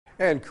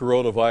And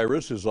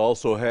coronavirus is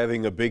also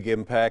having a big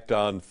impact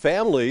on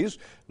families.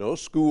 No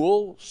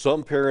school,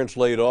 some parents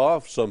laid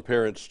off, some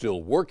parents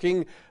still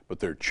working, but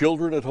their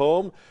children at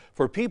home.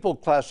 For people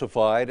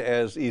classified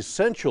as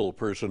essential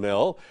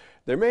personnel,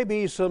 there may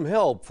be some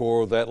help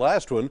for that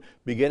last one.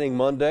 Beginning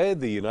Monday,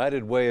 the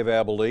United Way of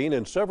Abilene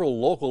and several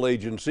local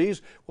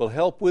agencies will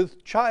help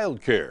with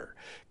child care.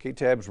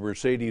 KTAB's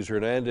Mercedes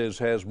Hernandez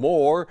has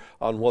more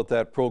on what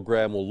that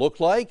program will look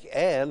like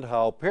and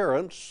how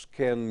parents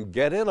can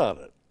get in on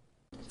it.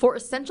 For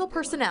essential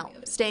personnel,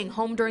 staying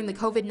home during the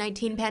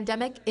COVID-19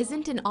 pandemic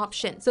isn't an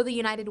option. So the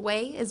United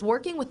Way is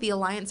working with the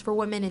Alliance for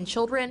Women and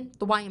Children,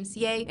 the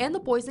YMCA, and the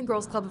Boys and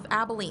Girls Club of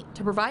Abilene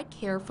to provide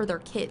care for their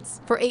kids.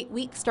 For 8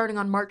 weeks starting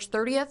on March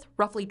 30th,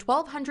 roughly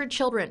 1,200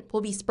 children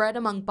will be spread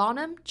among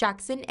Bonham,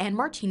 Jackson, and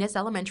Martinez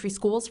elementary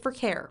schools for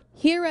care.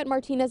 Here at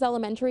Martinez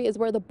Elementary is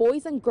where the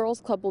Boys and Girls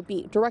Club will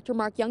be. Director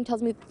Mark Young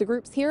tells me that the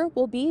groups here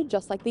will be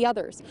just like the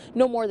others.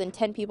 No more than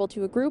 10 people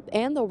to a group,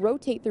 and they'll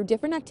rotate through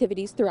different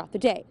activities throughout the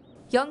day.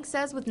 Young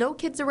says with no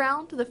kids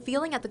around, the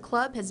feeling at the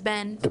club has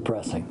been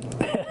depressing.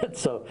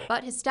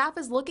 But his staff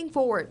is looking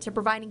forward to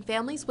providing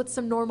families with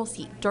some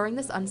normalcy during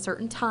this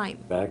uncertain time.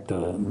 Back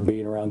to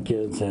being around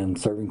kids and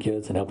serving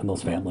kids and helping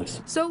those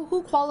families. So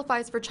who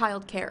qualifies for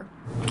child care?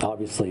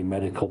 Obviously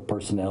medical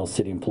personnel,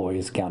 city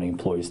employees, county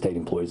employees, state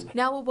employees.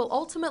 Now it will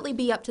ultimately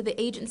be up to the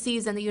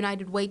agencies and the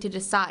United Way to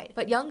decide.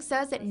 But Young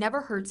says it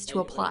never hurts to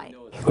apply.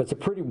 It's a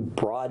pretty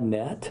broad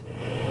net.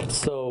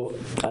 So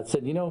I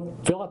said,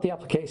 fill out the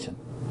application.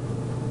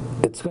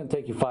 It's going to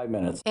take you 5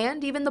 minutes.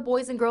 And even the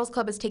Boys and Girls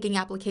Club is taking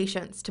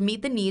applications to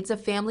meet the needs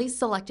of families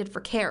selected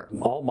for care.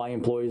 All my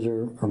employees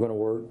are going to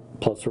work,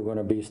 plus we're going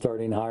to be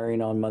starting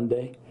hiring on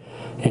Monday.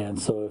 And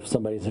so if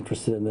somebody's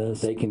interested in this,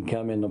 they can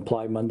come and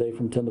apply Monday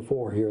from 10 to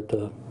 4 here at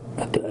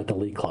the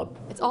League Club.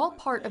 It's all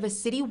part of a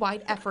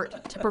citywide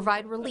effort to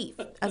provide relief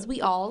as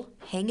we all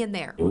hang in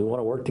there. We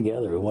want to work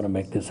together. We want to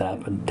make this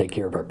happen, take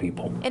care of our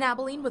people. In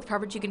Abilene, with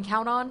coverage you can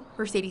count on,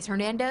 Mercedes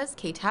Hernandez,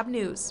 KTAB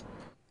News.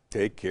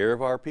 Take care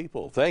of our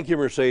people. Thank you,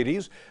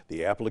 Mercedes.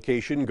 The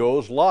application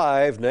goes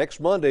live next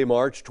Monday,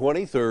 March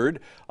 23rd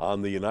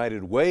on the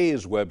United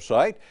Way's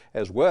website,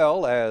 as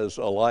well as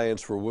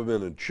Alliance for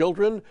Women and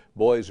Children,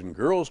 Boys and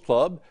Girls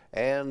Club,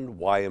 and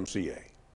YMCA.